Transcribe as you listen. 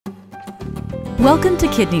Welcome to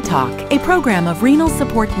Kidney Talk, a program of Renal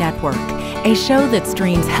Support Network, a show that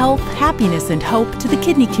streams health, happiness, and hope to the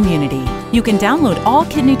kidney community. You can download all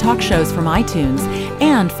Kidney Talk shows from iTunes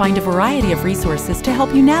and find a variety of resources to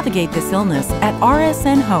help you navigate this illness at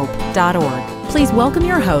rsnhope.org. Please welcome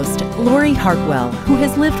your host, Lori Hartwell, who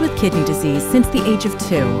has lived with kidney disease since the age of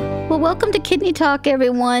 2. Well, welcome to Kidney Talk,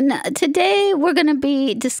 everyone. Today, we're going to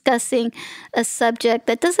be discussing a subject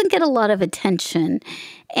that doesn't get a lot of attention,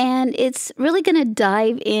 and it's really going to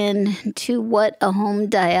dive into what a home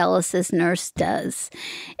dialysis nurse does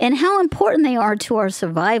and how important they are to our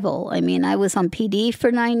survival. I mean, I was on PD for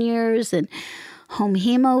 9 years and home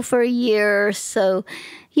hemo for a year, so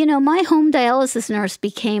you know, my home dialysis nurse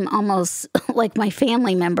became almost like my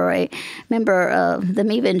family member. I remember them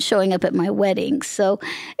even showing up at my wedding. So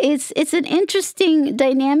it's an interesting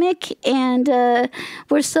dynamic, and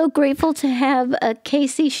we're so grateful to have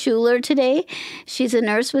Casey Shuler today. She's a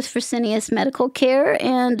nurse with Fresenius Medical Care,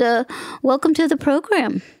 and welcome to the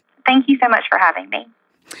program. Thank you so much for having me.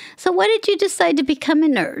 So why did you decide to become a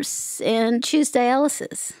nurse and choose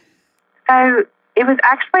dialysis? So it was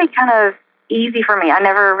actually kind of easy for me. I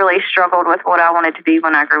never really struggled with what I wanted to be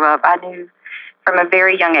when I grew up. I knew from a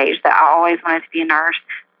very young age that I always wanted to be a nurse.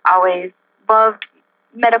 I always loved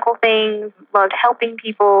medical things, loved helping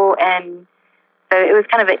people, and so it was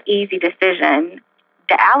kind of an easy decision.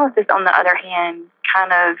 Dialysis, on the other hand,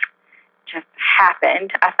 kind of just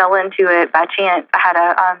happened. I fell into it by chance. I had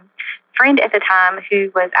a friend at the time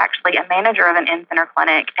who was actually a manager of an in-center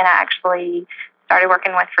clinic, and I actually started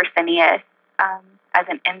working with Fresenius as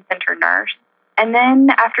an in-center nurse. And then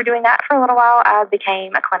after doing that for a little while, I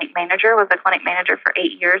became a clinic manager, was a clinic manager for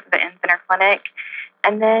 8 years of an in-center clinic.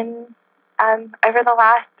 And then over the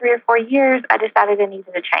last 3 or 4 years, I decided I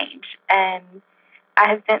needed a change. And I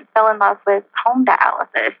have since fell in love with home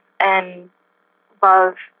dialysis and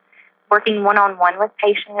love working one-on-one with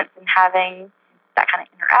patients and having that kind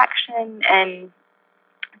of interaction. And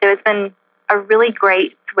so it's been a really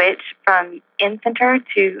great switch from in-center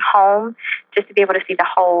to home, just to be able to see the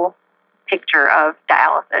whole picture of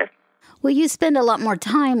dialysis. Well, you spend a lot more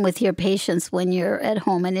time with your patients when you're at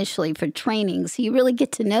home initially for training, so you really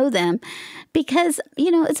get to know them because,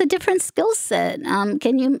 you know, it's a different skill set.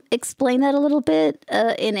 Can you explain that a little bit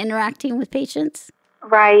in interacting with patients?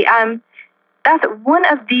 Right. That's one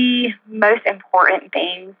of the most important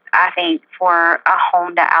things, I think, for a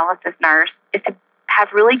home dialysis nurse is to have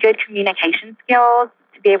really good communication skills,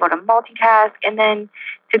 to be able to multitask, and then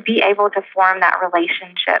to be able to form that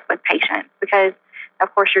relationship with patients. Because,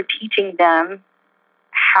 of course, you're teaching them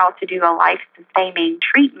how to do a life-sustaining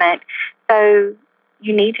treatment. So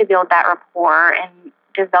you need to build that rapport and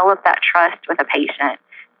develop that trust with a patient.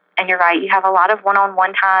 And you're right, you have a lot of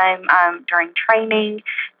one-on-one time during training.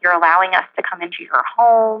 You're allowing us to come into your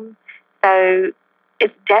home. So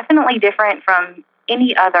it's definitely different from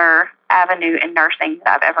any other avenue in nursing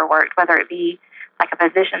that I've ever worked, whether it be like a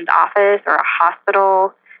physician's office or a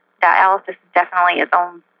hospital. Dialysis is definitely its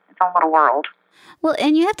own little world. Well,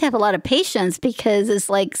 and you have to have a lot of patience because it's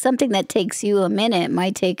like something that takes you a minute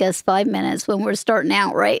might take us 5 minutes when we're starting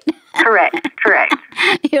out, right? Correct.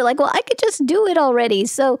 You're like, well, I could just do it already.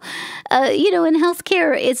 So, you know, in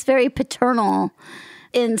healthcare, it's very paternal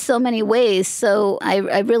in so many ways. So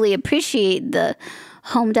I really appreciate the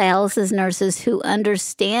home dialysis nurses who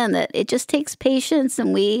understand that it just takes patience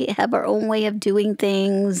and we have our own way of doing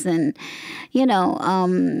things, and you know,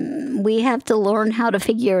 we have to learn how to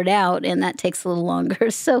figure it out, and that takes a little longer.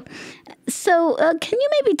 So can you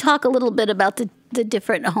maybe talk a little bit about the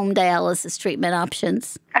different home dialysis treatment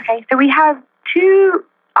options? Okay, so we have 2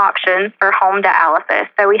 options for home dialysis.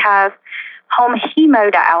 So we have home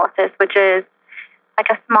hemodialysis, which is like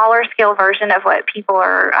a smaller scale version of what people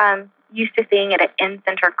are used to seeing at an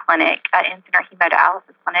in-center clinic, an in-center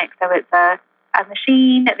hemodialysis clinic. So it's a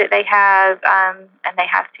machine that they have, and they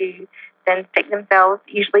have to then stick themselves,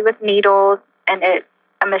 usually with needles, and it's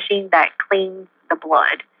a machine that cleans the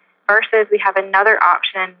blood. Versus we have another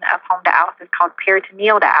option of home dialysis called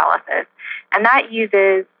peritoneal dialysis, and that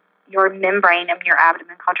uses your membrane in your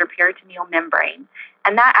abdomen called your peritoneal membrane.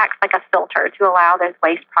 And that acts like a filter to allow those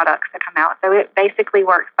waste products to come out. So it basically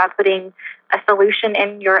works by putting a solution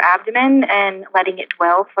in your abdomen and letting it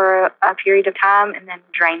dwell for a period of time and then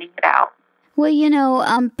draining it out. Well, you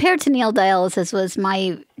know, peritoneal dialysis was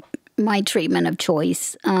my treatment of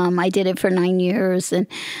choice. I did it for 9 years, and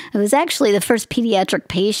I was actually the first pediatric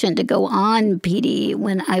patient to go on PD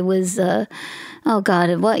when I was,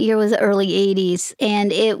 what year was it? Early 80s.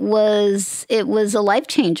 And it was a life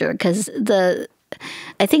changer because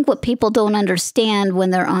I think what people don't understand when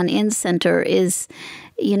they're on in-center is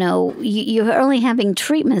you're only having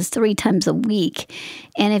treatments 3 times a week.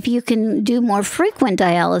 And if you can do more frequent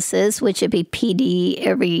dialysis, which would be PD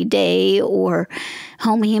every day or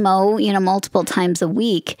home hemo, multiple times a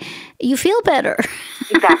week, you feel better.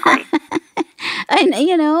 Exactly.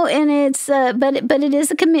 And it's but it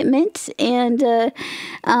is a commitment, and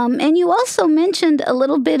you also mentioned a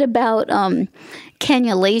little bit about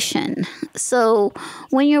cannulation. So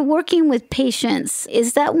when you're working with patients,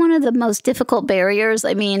 is that one of the most difficult barriers?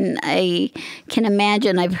 I mean, I can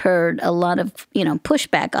imagine I've heard a lot of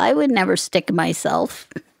pushback. I would never stick myself.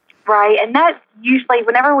 Right, and that's usually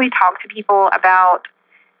whenever we talk to people about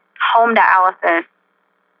home dialysis.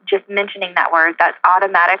 Just mentioning that word, that's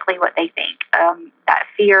automatically what they think. That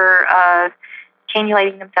fear of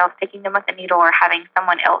cannulating themselves, sticking them with a needle, or having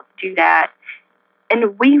someone else do that.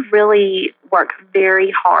 And we really work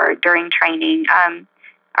very hard during training.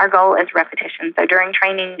 Our goal is repetition. So during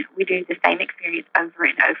training, we do the same experience over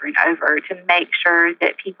and over and over to make sure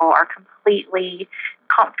that people are completely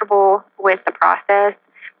comfortable with the process.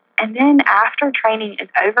 And then after training is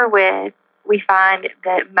over with, we find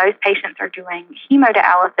that most patients are doing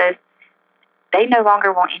hemodialysis. They no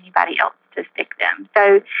longer want anybody else to stick them.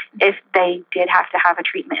 So if they did have to have a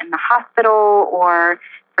treatment in the hospital or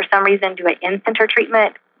for some reason do an in-center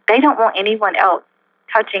treatment, they don't want anyone else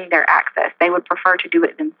touching their access. They would prefer to do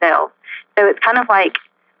it themselves. So it's kind of like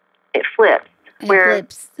it flips.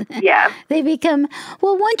 Yeah. They become,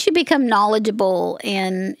 once you become knowledgeable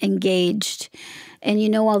and engaged, and you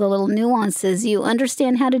know all the little nuances, you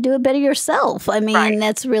understand how to do it better yourself. I mean, right.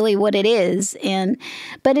 That's really what it is.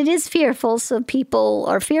 But it is fearful, so people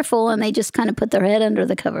are fearful, and they just kind of put their head under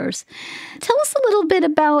the covers. Tell us a little bit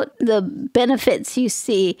about the benefits you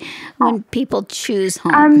see when people choose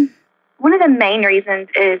home. One of the main reasons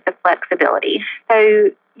is the flexibility. So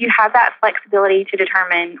you have that flexibility to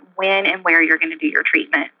determine when and where you're going to do your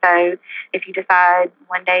treatment. So if you decide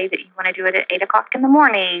one day that you want to do it at 8 o'clock in the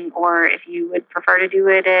morning, or if you would prefer to do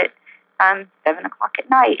it at 7 o'clock at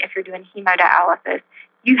night, if you're doing hemodialysis,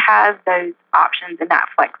 you have those options and that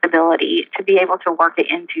flexibility to be able to work it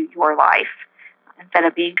into your life instead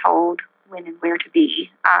of being told when and where to be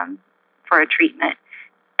for a treatment.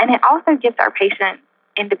 And it also gives our patients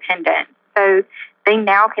independence. So they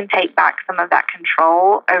now can take back some of that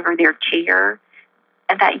control over their care,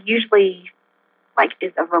 and that usually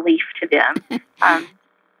is a relief to them.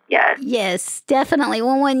 Yes. Yes, definitely.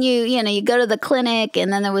 Well, when you go to the clinic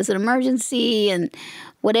and then there was an emergency and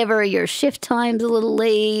whatever, your shift time's a little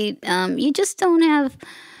late, you just don't have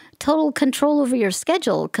total control over your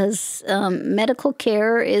schedule because medical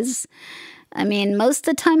care is, most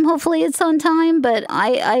of the time, hopefully it's on time, but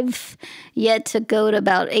I've yet to go to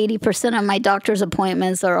about 80% of my doctor's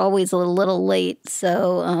appointments are always a little late.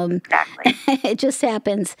 So exactly. It just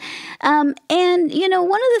happens. And,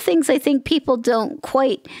 one of the things I think people don't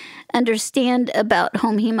quite understand about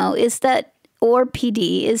home hemo is that, or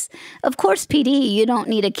PD, is, of course, PD, you don't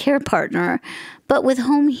need a care partner. But with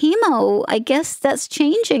home hemo, I guess that's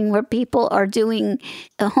changing where people are doing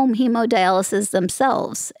a home hemodialysis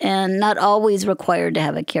themselves and not always required to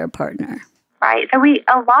have a care partner. Right. So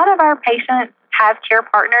a lot of our patients have care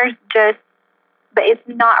partners, but it's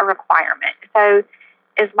not a requirement. So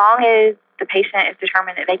as long as the patient is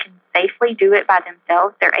determined that they can safely do it by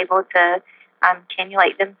themselves, they're able to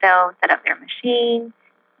cannulate themselves, set up their machine,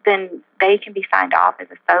 then they can be signed off as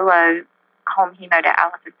a solo home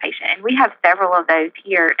hemodialysis patient. And we have several of those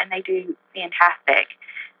here, and they do fantastic.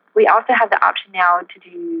 We also have the option now to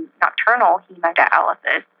do nocturnal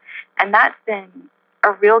hemodialysis, and that's been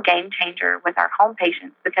a real game changer with our home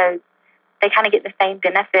patients because they kind of get the same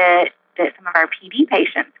benefit that some of our PD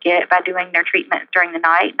patients get by doing their treatments during the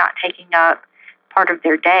night, not taking up part of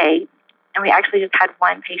their day. And we actually just had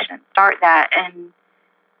one patient start that, and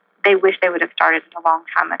they wish they would have started it a long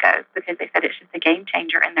time ago because they said it's just a game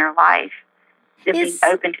changer in their life, just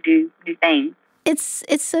being open to do new things.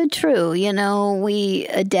 It's so true. We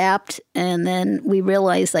adapt and then we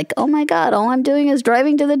realize oh my God, all I'm doing is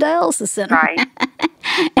driving to the dialysis center. Right.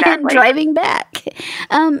 And driving back.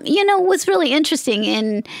 What's really interesting,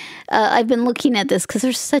 and I've been looking at this because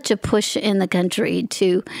there's such a push in the country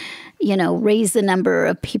to raise the number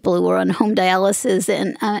of people who are on home dialysis.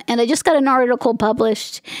 And I just got an article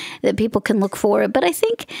published that people can look for it. But I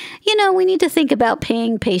think, we need to think about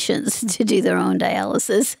paying patients to do their own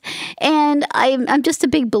dialysis. And I'm just a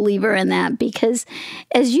big believer in that because,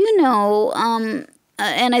 as you know,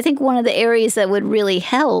 and I think one of the areas that would really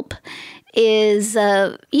help is,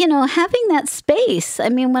 having that space.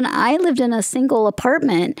 When I lived in a single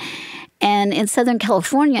apartment, and in Southern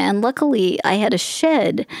California. And luckily, I had a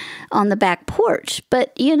shed on the back porch.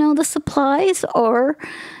 But, the supplies are,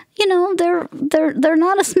 they're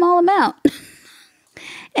not a small amount.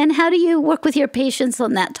 And how do you work with your patients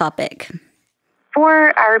on that topic?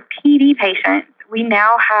 For our PD patients, we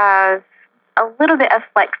now have a little bit of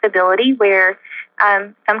flexibility where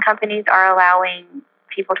some companies are allowing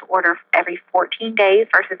people to order every 14 days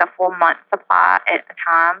versus a full month supply at a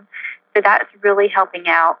time. So that's really helping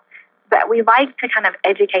out. But we like to kind of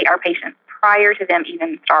educate our patients prior to them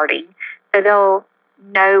even starting. So they'll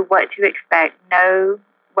know what to expect, know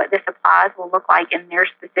what the supplies will look like in their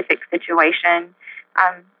specific situation,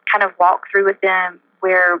 kind of walk through with them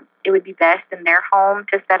where it would be best in their home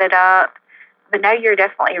to set it up. But no, you're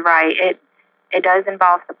definitely right. It does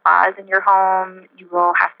involve supplies in your home. You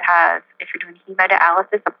will have to have, if you're doing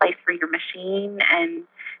hemodialysis, a place for your machine and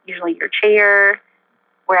usually your chair.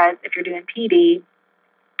 Whereas if you're doing PD,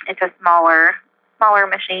 it's a smaller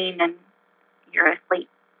machine and you're asleep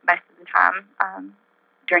most of the time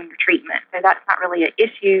during your treatment. So that's not really an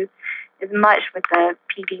issue as much with the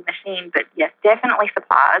PD machine. But yes, definitely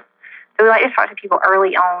supplies. So we like to talk to people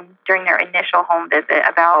early on during their initial home visit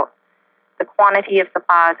about the quantity of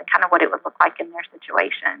supplies and kind of what it would look like in their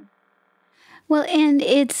situation. Well, and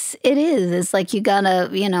it is. It's like you gotta,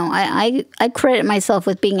 I credit myself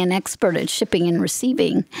with being an expert at shipping and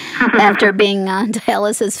receiving after being on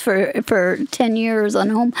dialysis for 10 years on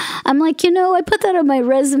home. I'm like, I put that on my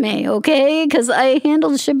resume, okay? Because I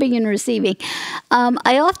handled shipping and receiving.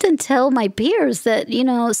 I often tell my peers that,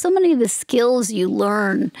 so many of the skills you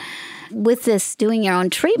learn with this doing your own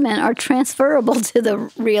treatment are transferable to the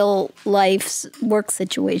real life's work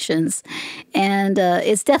situations. And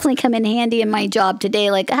it's definitely come in handy in my job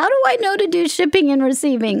today. Like, how do I know to do shipping and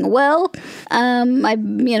receiving? Well, I've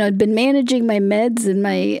been managing my meds and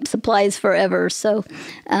my supplies forever. So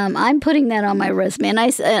I'm putting that on my resume.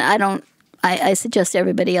 And I suggest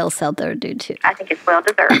everybody else out there do too. I think it's well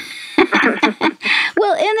deserved.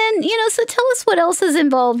 Well, and then, so tell us what else is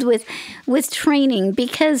involved with training,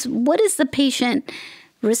 because what is the patient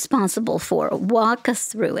responsible for? Walk us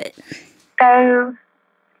through it. So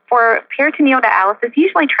for peritoneal dialysis,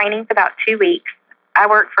 usually training's about 2 weeks. I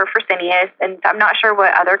work for Fresenius, and I'm not sure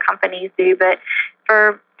what other companies do, but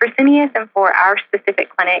for Fresenius and for our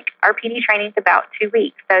specific clinic, our PD training is about 2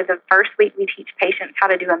 weeks. So the first week we teach patients how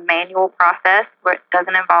to do a manual process where it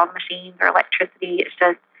doesn't involve machines or electricity. It's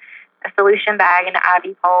just a solution bag and an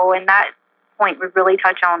IV pole. And that point we really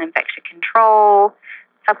touch on infection control,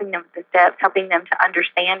 helping them with the steps, helping them to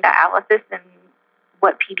understand dialysis and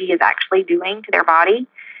what PD is actually doing to their body.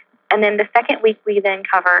 And then the second week we then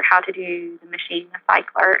cover how to do the machine, the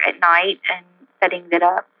cycler at night and setting it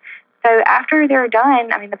up. So after they're done,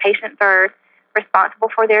 the patients are responsible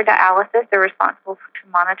for their dialysis. They're responsible to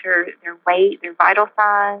monitor their weight, their vital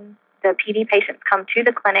signs. The PD patients come to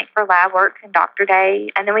the clinic for lab work and doctor day.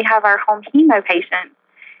 And then we have our home hemo patients.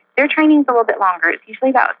 Their training's a little bit longer. It's usually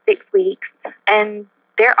about 6 weeks. And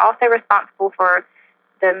they're also responsible for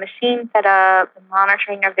the machine setup, the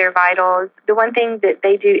monitoring of their vitals. The one thing that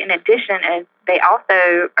they do in addition is they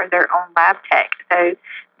also are their own lab tech. So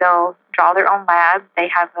they'll draw their own labs. They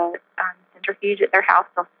have a centrifuge at their house.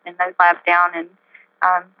 They'll send those labs down and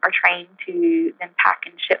are trained to then pack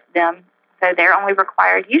and ship them. So they're only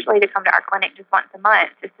required usually to come to our clinic just once a month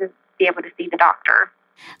just to be able to see the doctor.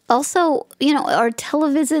 Also, are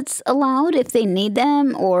televisits allowed if they need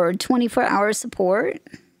them, or 24-hour support?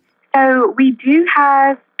 So we do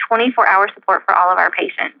have 24-hour support for all of our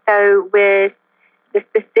patients. So with the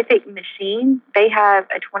specific machines, they have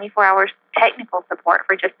a 24-hour technical support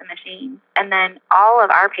for just the machines. And then all of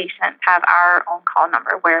our patients have our own call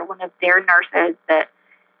number where one of their nurses that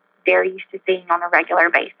they're used to seeing on a regular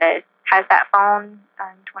basis has that phone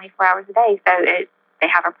 24 hours a day. So they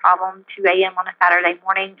have a problem 2 a.m. on a Saturday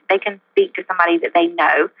morning, they can speak to somebody that they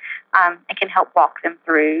know and can help walk them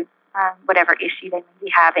through whatever issue they may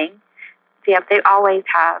be having. So, they always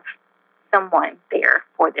have someone there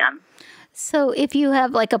for them. So if you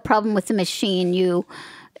have like a problem with the machine, you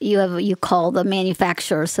call the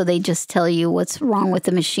manufacturer, so they just tell you what's wrong with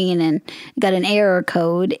the machine and got an error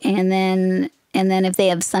code, and then if they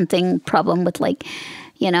have problem with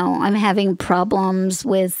I'm having problems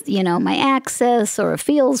with, my access, or it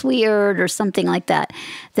feels weird or something like that,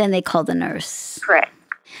 then they call the nurse. Correct.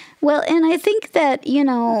 Well, and I think that,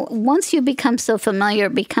 once you become so familiar,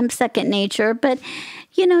 it becomes second nature. But,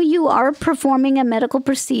 you are performing a medical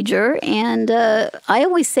procedure. And I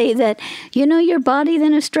always say that, your body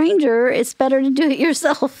than a stranger, it's better to do it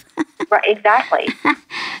yourself. Right, exactly.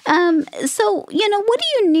 So, what do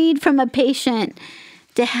you need from a patient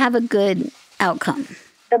to have a good outcome?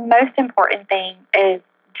 the most important thing is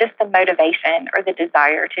just the motivation or the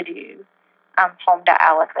desire to do home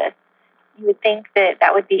dialysis. You would think that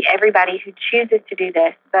that would be everybody who chooses to do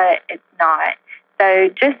this, but it's not. So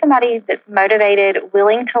just somebody that's motivated,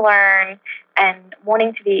 willing to learn, and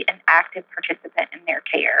wanting to be an active participant in their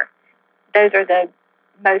care. Those are the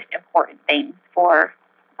most important things for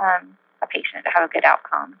a patient to have a good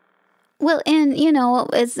outcome. Well, and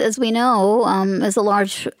as we know, there's a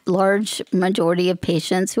large majority of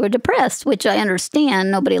patients who are depressed, which I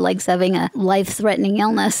understand. Nobody likes having a life-threatening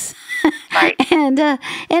illness, right? And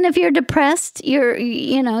if you're depressed,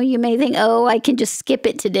 you may think, oh, I can just skip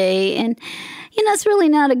it today, and it's really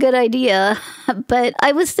not a good idea. But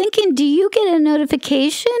I was thinking, do you get a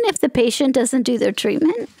notification if the patient doesn't do their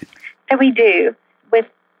treatment? So we do. With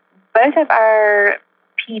both of our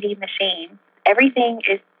PD machines, everything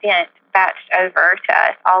is sent batched over to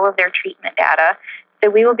us, all of their treatment data. So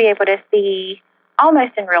we will be able to see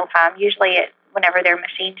almost in real time, usually it's whenever their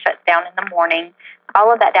machine shuts down in the morning,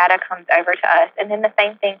 all of that data comes over to us. And then the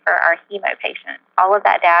same thing for our hemo patients. All of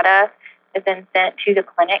that data is then sent to the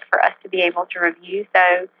clinic for us to be able to review.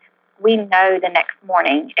 So we know the next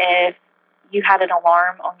morning if you had an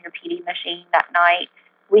alarm on your PD machine that night,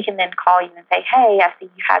 we can then call you and say, hey, I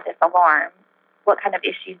see you had this alarm. What kind of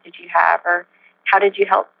issues did you have? Or how did you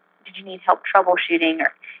help? Did you need help troubleshooting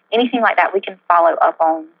or anything like that? We can follow up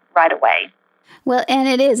on right away. Well, and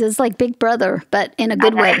it's like Big Brother, but in a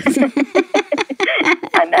good way.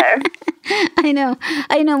 I know.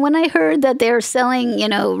 I know. When I heard that they're selling,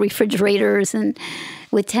 refrigerators and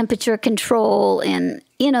with temperature control and,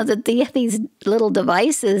 that they have these little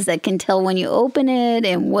devices that can tell when you open it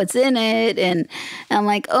and what's in it. And I'm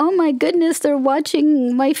like, oh my goodness, they're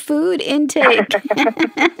watching my food intake.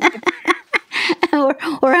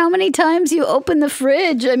 or how many times you open the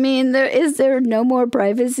fridge. I mean, is there no more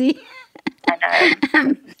privacy? I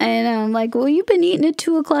know. I know. I'm like, well, you've been eating at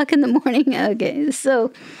 2:00 in the morning. Okay.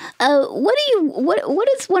 So, what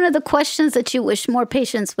is one of the questions that you wish more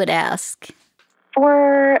patients would ask?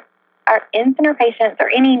 For our in-center patients or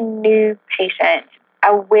any new patient,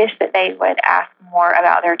 I wish that they would ask more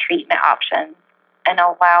about their treatment options and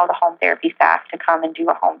allow the home therapy staff to come and do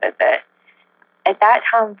a home visit. At that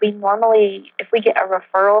time, we normally, if we get a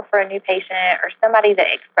referral for a new patient or somebody that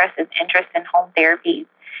expresses interest in home therapy,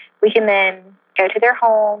 we can then go to their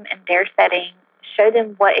home and their setting, show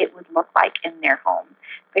them what it would look like in their home,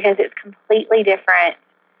 because it's completely different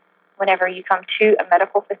whenever you come to a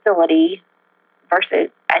medical facility versus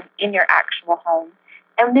in your actual home.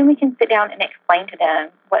 And then we can sit down and explain to them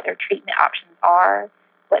what their treatment options are,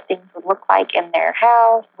 what things would look like in their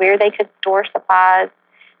house, where they could store supplies.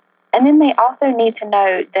 And then they also need to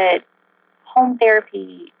know that home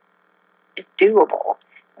therapy is doable.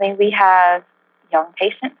 I mean, we have young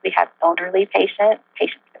patients, we have elderly patients,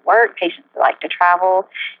 patients that work, patients that like to travel,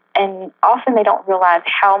 and often they don't realize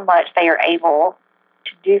how much they are able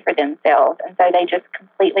to do for themselves, and so they just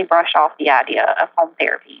completely brush off the idea of home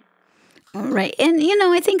therapy. Right. And,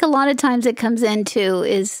 I think a lot of times it comes into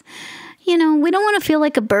is, we don't want to feel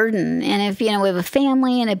like a burden. And if, we have a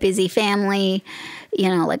family and a busy family,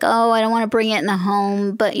 like, oh, I don't want to bring it in the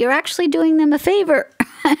home, but you're actually doing them a favor.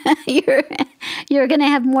 You're going to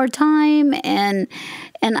have more time. And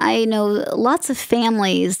I know lots of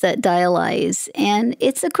families that dialyze, and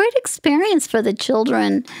it's a great experience for the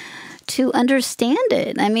children to understand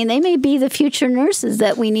it. I mean, they may be the future nurses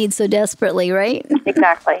that we need so desperately, right?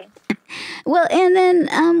 Exactly. Well, and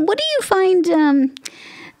then what do you find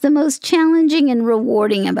the most challenging and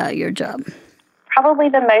rewarding about your job? Probably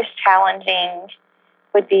the most challenging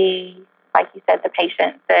would be, like you said, the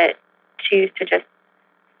patients that choose to just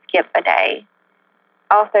skip a day.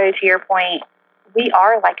 Also, to your point, we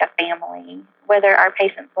are like a family, whether our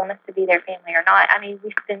patients want us to be their family or not. I mean,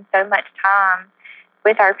 we spend so much time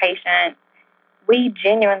with our patients. We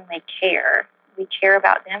genuinely care. We care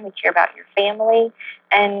about them. We care about your family.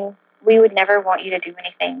 And we would never want you to do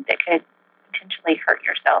anything that could potentially hurt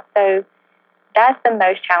yourself. So that's the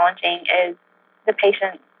most challenging, is the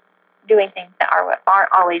patients doing things that aren't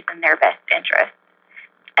always in their best interest.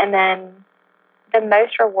 And then the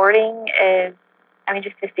most rewarding is,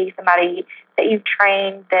 just to see somebody that you've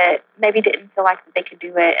trained that maybe didn't feel like that they could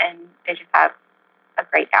do it, and they just have a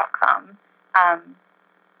great outcome.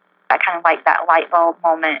 I kind of like that light bulb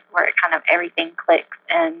moment where it kind of everything clicks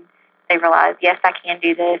and they realize, yes, I can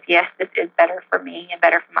do this. Yes, this is better for me and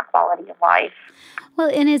better for my quality of life. Well,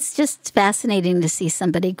 and it's just fascinating to see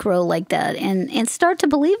somebody grow like that and start to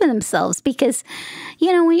believe in themselves because,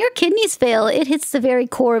 when your kidneys fail, it hits the very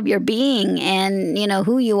core of your being and,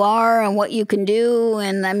 who you are and what you can do.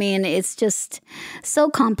 And I mean, it's just so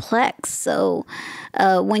complex. So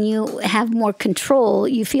when you have more control,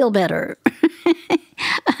 you feel better.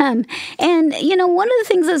 And, one of the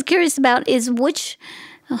things I was curious about is which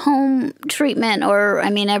home treatment, or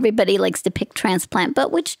everybody likes to pick transplant,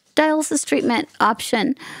 but which dialysis treatment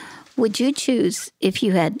option would you choose if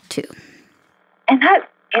you had to? And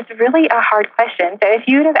it's really a hard question. So if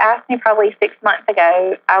you would have asked me probably 6 months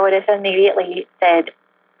ago, I would have immediately said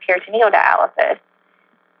peritoneal dialysis.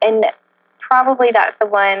 And probably that's the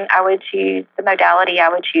one I would choose, the modality I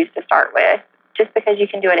would choose to start with, just because you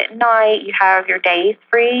can do it at night, you have your days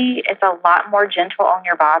free, it's a lot more gentle on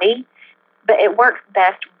your body. But it works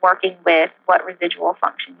best working with what residual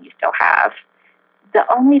function you still have. The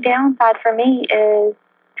only downside for me is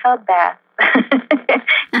tub baths.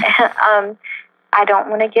 I don't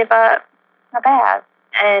want to give up a bath.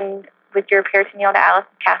 And with your peritoneal dialysis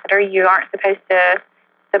catheter, you aren't supposed to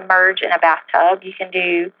submerge in a bathtub. You can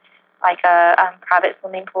do like a private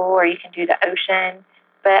swimming pool, or you can do the ocean.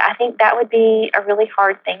 But I think that would be a really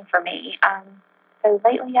hard thing for me. So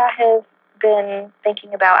lately I have been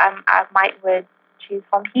thinking about I would choose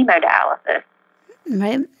home hemodialysis.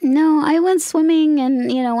 Right. No, I went swimming,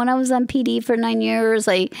 and when I was on PD for 9 years,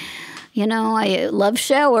 I love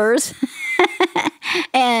showers.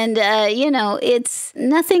 And it's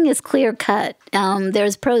nothing is clear cut.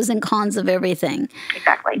 There's pros and cons of everything.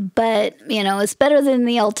 Exactly. But it's better than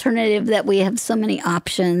the alternative that we have so many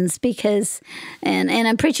options because, and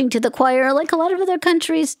I'm preaching to the choir, like a lot of other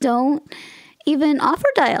countries don't even offer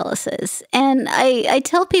dialysis. And I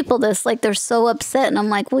tell people this, like they're so upset, and I'm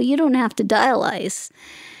like, well, you don't have to dialyze.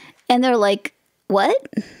 And they're like, what?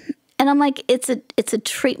 And I'm like, it's a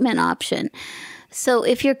treatment option. So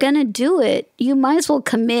if you're going to do it, you might as well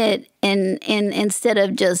commit and instead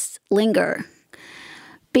of just linger.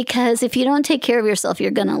 Because if you don't take care of yourself,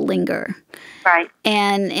 you're going to linger. Right.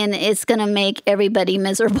 And it's going to make everybody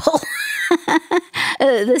miserable.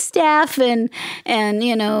 The staff and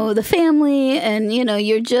the family, and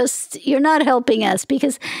you're not helping us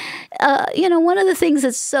because one of the things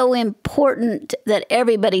that's so important that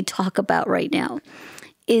everybody talk about right now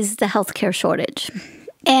is the healthcare shortage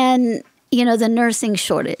and the nursing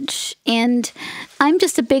shortage. And I'm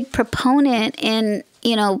just a big proponent in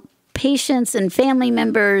patients and family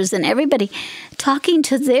members and everybody talking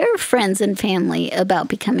to their friends and family about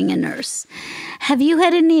becoming a nurse. Have you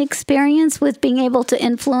had any experience with being able to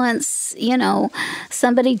influence,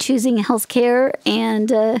 somebody choosing healthcare? And,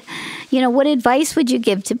 what advice would you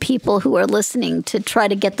give to people who are listening to try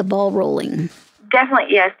to get the ball rolling?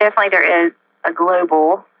 Definitely, yes. Definitely there is a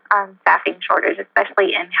global staffing shortage,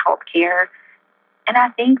 especially in healthcare. And I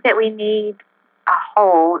think that we need a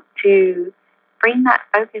whole to bring that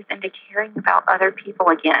focus into caring about other people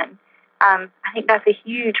again. I think that's a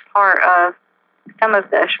huge part of some of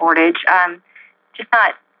the shortage, just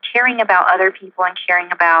not caring about other people and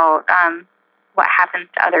caring about what happens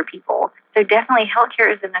to other people. So definitely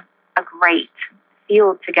healthcare is a great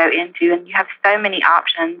field to go into, and you have so many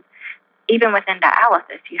options. Even within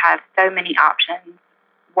dialysis, you have so many options,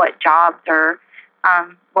 what jobs or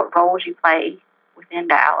what roles you play within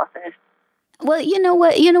dialysis. Well, you know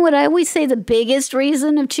what I always say the biggest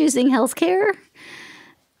reason of choosing healthcare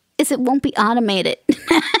is it won't be automated.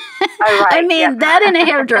 Oh, right. That and a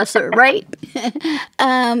hairdresser, right?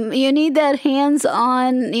 You need that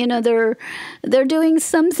hands-on, they're doing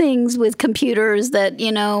some things with computers that,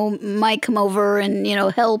 might come over and,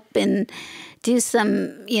 help and do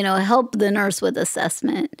some, help the nurse with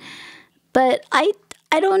assessment. But I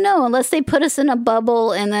don't know, unless they put us in a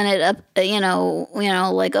bubble and then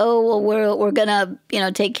like, oh, well, we're gonna,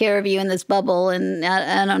 take care of you in this bubble, and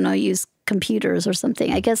I don't know, use computers or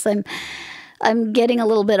something. I guess I'm getting a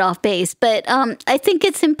little bit off base, but I think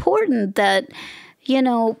it's important that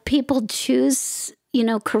people choose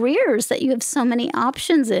careers that you have so many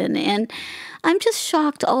options in, and I'm just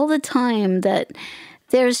shocked all the time that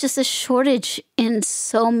there's just a shortage in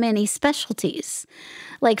so many specialties.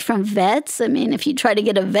 Like from vets, if you try to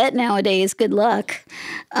get a vet nowadays, good luck.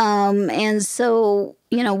 And so,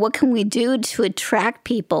 what can we do to attract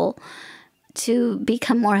people to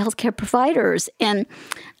become more healthcare providers? And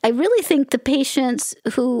I really think the patients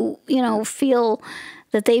who, feel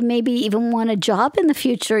that they maybe even want a job in the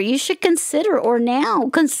future, you should consider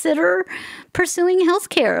pursuing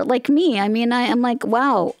healthcare like me. I'm like,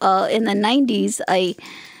 wow, in the 90s,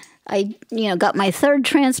 got my third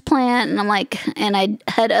transplant, and I'm like, and I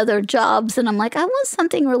had other jobs, and I'm like, I want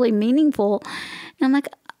something really meaningful. And I'm like,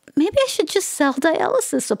 maybe I should just sell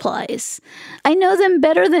dialysis supplies. I know them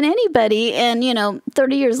better than anybody. And,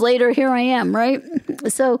 30 years later, here I am, right?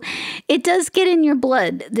 So it does get in your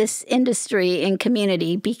blood, this industry and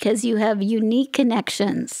community, because you have unique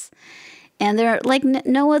connections. And they're like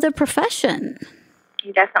no other profession.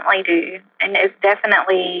 You definitely do. And it's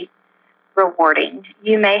definitely rewarding.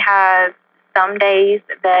 You may have some days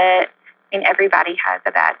that, everybody has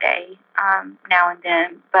a bad day now and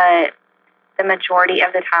then, but the majority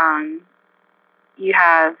of the time, you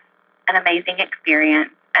have an amazing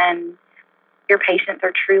experience, and your patients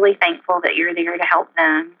are truly thankful that you're there to help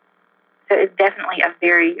them. So it's definitely a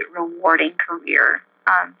very rewarding career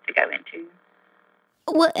to go into.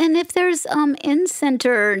 Well, and if there's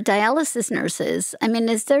in-center dialysis nurses,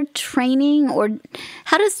 is there training, or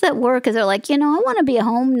how does that work? Is they're like, I want to be a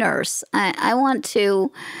home nurse. I want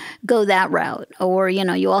to go that route. Or,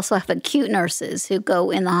 you also have acute nurses who go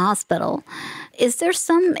in the hospital. Is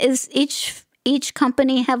each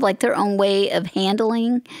company have like their own way of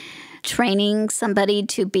handling, training somebody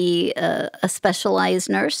to be a specialized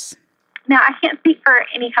nurse? Now, I can't speak for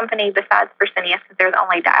any company besides Fresenius, because they're the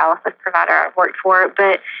only dialysis provider I've worked for.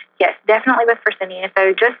 But yes, definitely with Fresenius.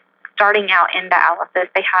 So just starting out in dialysis,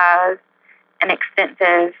 they have an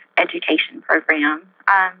extensive education program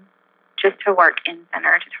just to work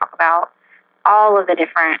in-center, to talk about all of the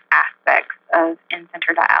different aspects of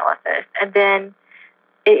in-center dialysis. And then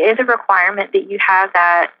it is a requirement that you have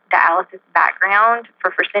that dialysis background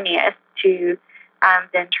for Fresenius to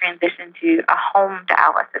then transition to a home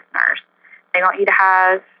dialysis nurse. They want you to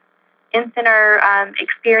have in-center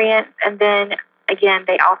experience, and then, again,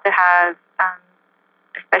 they also have a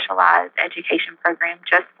specialized education program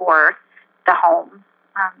just for the home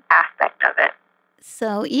aspect of it.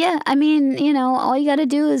 So, yeah, all you got to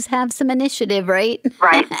do is have some initiative, right?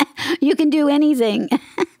 Right. You can do anything.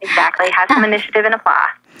 Exactly. Have some initiative and apply.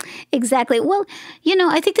 Exactly. Well,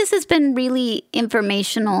 I think this has been really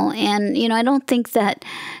informational, and, I don't think that,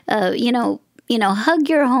 hug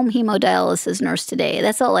your home hemodialysis nurse today.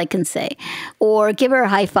 That's all I can say. Or give her a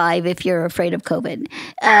high five if you're afraid of COVID.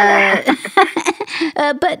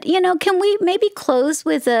 But, can we maybe close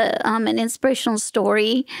with an inspirational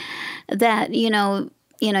story that,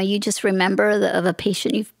 you just remember of a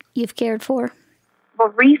patient you've cared for?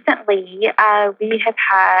 Well, recently we have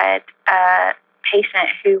had a patient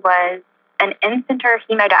who was an in-center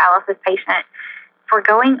hemodialysis patient for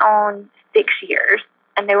going on 6 years.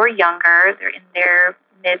 And they were younger, they're in their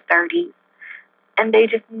mid-30s, and they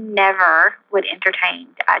just never would entertain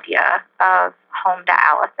the idea of home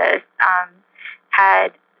dialysis.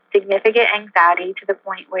 Had significant anxiety to the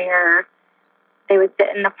point where they would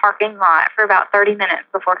sit in the parking lot for about 30 minutes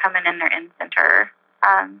before coming in their in-center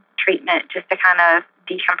treatment, just to kind of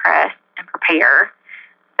decompress and prepare.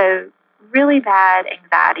 So really bad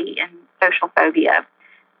anxiety and social phobia.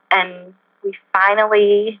 And we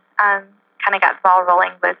finally kind of got the ball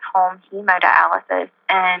rolling with home hemodialysis,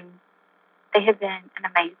 and they have been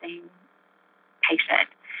an amazing patient.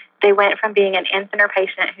 They went from being an in-center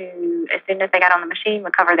patient who, as soon as they got on the machine,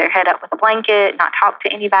 would cover their head up with a blanket, not talk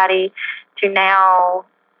to anybody, to now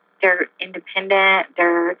they're independent,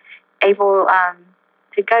 they're able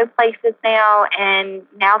to go places now, and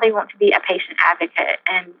now they want to be a patient advocate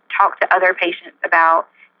and talk to other patients about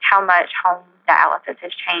how much home dialysis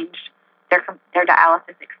has changed their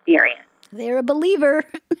dialysis experience. They're a believer.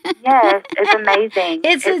 Yes, it's amazing.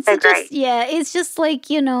 It's so just great. Yeah, it's just like,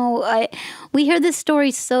 we hear this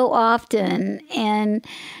story so often, and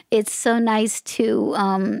it's so nice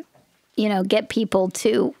to, get people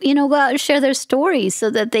to, go out and share their stories so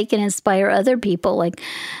that they can inspire other people. Like,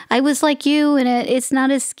 I was like you, and it's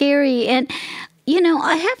not as scary. And,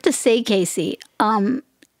 I have to say, Casey,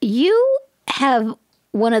 you have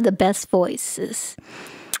one of the best voices.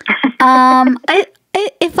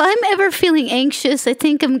 If I'm ever feeling anxious, I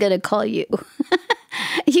think I'm going to call you.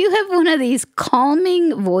 You have one of these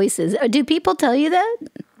calming voices. Do people tell you that?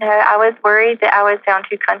 No, I was worried that I would sound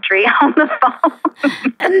too country on the phone.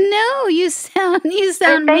 No, you sound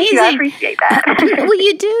amazing. Thank you. I appreciate that. Well,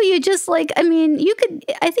 you do. You just I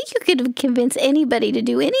think you could convince anybody to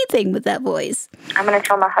do anything with that voice. I'm going to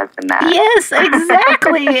tell my husband that. Yes,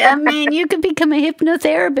 exactly. You could become a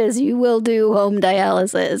hypnotherapist. You will do home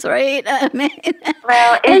dialysis, right?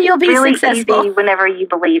 Well, and you'll be really successful. Easy whenever you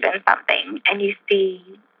believe in something and you see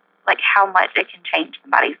how much it can change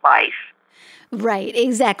somebody's life. Right,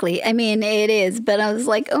 exactly. I mean, it is. But I was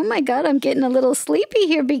like, oh my God, I'm getting a little sleepy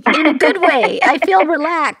here in a good way. I feel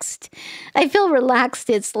relaxed.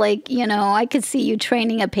 It's like, I could see you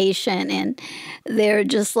training a patient and they're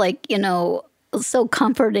just like, so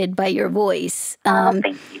comforted by your voice. Thank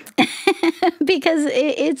you. Because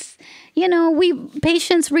it's,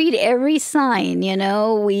 patients read every sign,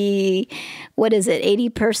 what is it?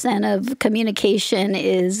 80% of communication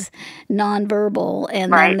is nonverbal,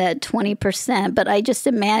 and Right. then that 20%. But I just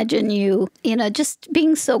imagine you, just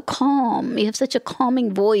being so calm. You have such a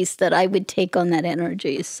calming voice that I would take on that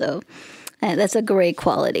energy. So that's a great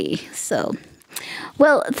quality. So,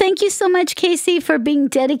 well, thank you so much, Casey, for being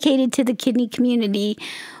dedicated to the kidney community.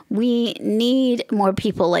 We need more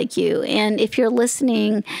people like you. And if you're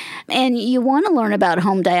listening and you want to learn about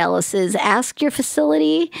home dialysis, ask your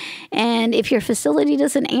facility. And if your facility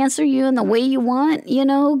doesn't answer you in the way you want,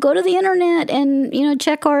 go to the internet and,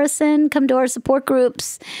 check RSN, come to our support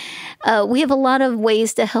groups. We have a lot of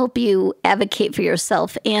ways to help you advocate for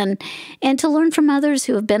yourself and to learn from others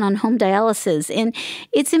who have been on home dialysis. And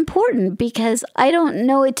it's important because I don't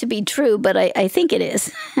know it to be true, but I think it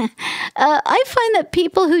is. I find that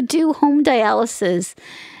people who do home dialysis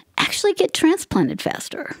actually get transplanted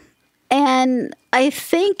faster. And I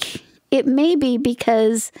think it may be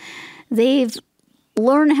because they've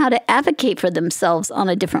learned how to advocate for themselves on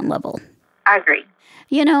a different level. I agree.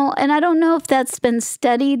 And I don't know if that's been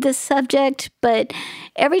studied, this subject, but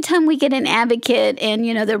every time we get an advocate and,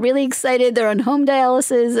 they're really excited, they're on home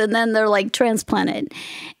dialysis, and then they're like transplanted.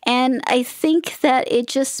 And I think that it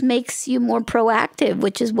just makes you more proactive,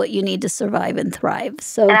 which is what you need to survive and thrive.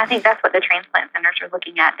 So, and I think that's what the transplant centers are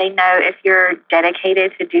looking at. They know if you're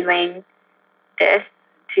dedicated to doing this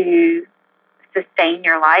to sustain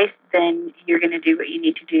your life, then you're going to do what you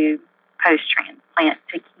need to do post-transplant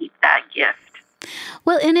to keep that gift.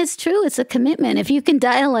 Well, and it's true. It's a commitment. If you can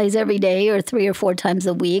dialyze every day or 3 or 4 times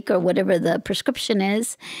a week or whatever the prescription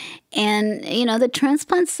is, and, the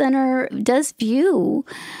transplant center does view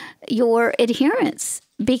your adherence,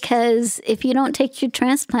 because if you don't take your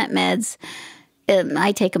transplant meds,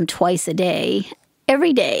 I take them twice a day,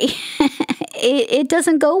 every day, it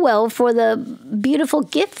doesn't go well for the beautiful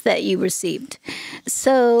gift that you received.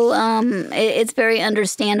 So it's very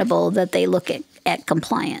understandable that they look at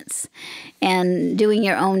compliance. And doing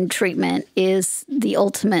your own treatment is the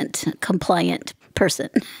ultimate compliant person.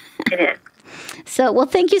 It is. So, well,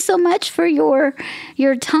 thank you so much for your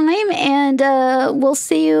time, and we'll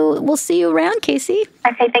see you around, Casey.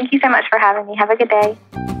 Okay, thank you so much for having me. Have a good day.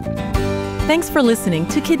 Thanks for listening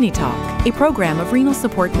to Kidney Talk, a program of Renal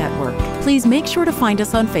Support Network. Please make sure to find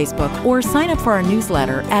us on Facebook or sign up for our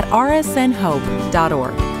newsletter at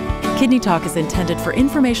rsnhope.org. Kidney Talk is intended for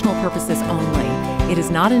informational purposes only. It is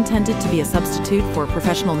not intended to be a substitute for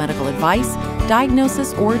professional medical advice,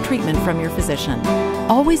 diagnosis, or treatment from your physician.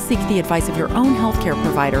 Always seek the advice of your own healthcare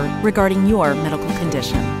provider regarding your medical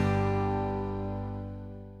condition.